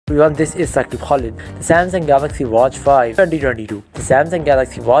Everyone, this is Sakib Khalid. The Samsung Galaxy Watch 5 2022. The Samsung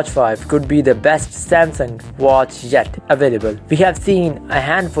Galaxy Watch 5 could be the best Samsung watch yet available. We have seen a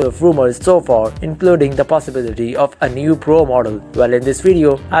handful of rumors so far, including the possibility of a new Pro model. Well, in this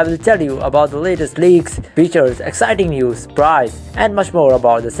video, I will tell you about the latest leaks, features, exciting news, price, and much more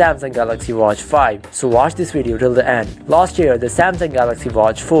about the Samsung Galaxy Watch 5. So watch this video till the end. Last year, the Samsung Galaxy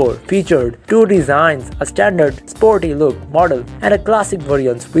Watch 4 featured two designs, a standard sporty look model and a classic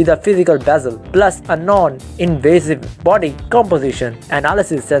variant with a physical bezel plus a non-invasive body composition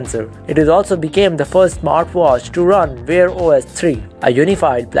analysis sensor. It is also became the first smartwatch to run Wear OS 3, a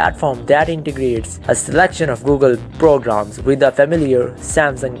unified platform that integrates a selection of Google programs with a familiar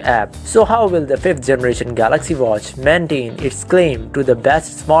Samsung app. So how will the 5th generation Galaxy Watch maintain its claim to the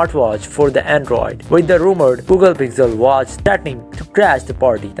best smartwatch for the Android? With the rumored Google Pixel Watch threatening to crash the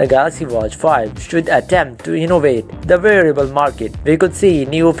party, the Galaxy Watch 5 should attempt to innovate the wearable market. We could see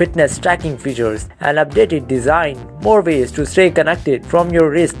new fitness tracking features, an updated design, more ways to stay connected from your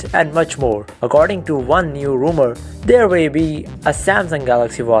wrist, and much more. According to one new rumor, there may be a Samsung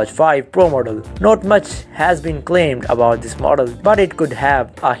Galaxy Watch 5 Pro model. Not much has been claimed about this model, but it could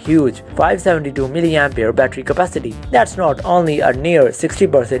have a huge 572 mAh battery capacity. That's not only a near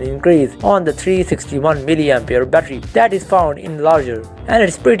 60% increase on the 361 mAh battery that is found in larger, and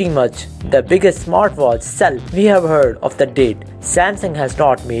it's pretty much the biggest smartwatch cell we have heard of the date. Samsung has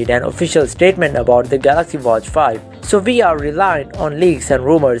not made an official statement about the Galaxy Watch 5, so we are reliant on leaks and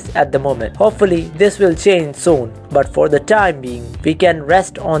rumors at the moment. Hopefully this will change soon, but for the time being we can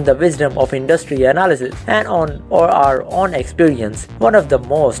rest on the wisdom of industry analysis and on our own experience. One of the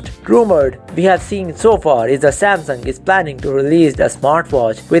most rumored we have seen so far is that Samsung is planning to release a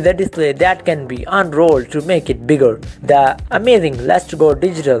smartwatch with a display that can be unrolled to make it bigger. The amazing Let's Go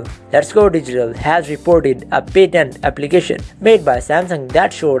Digital has reported a patent application made by Samsung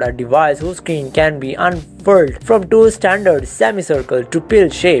that showed a device whose screen can be unfurled from two standard semicircle to pill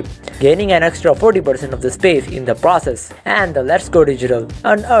shape, gaining an extra 40% of the space in the process. And the Let's Go Digital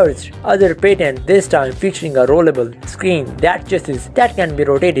unearthed other patent, this time featuring a rollable screen that can be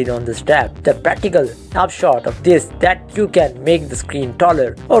rotated on the strap. The practical upshot of this that you can make the screen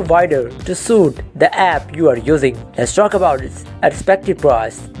taller or wider to suit the app you are using. Let's talk about its expected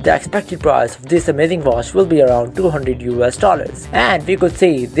price. The expected price of this amazing watch will be around $200, and we could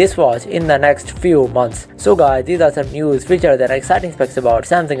see this watch in the next few months. So guys, these are some news, features and exciting specs about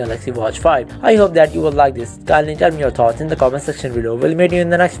Samsung Galaxy Watch 5. I hope that you will like this. Kindly tell me your thoughts in the comment section below. We'll meet you in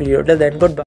the next video. Till then, goodbye.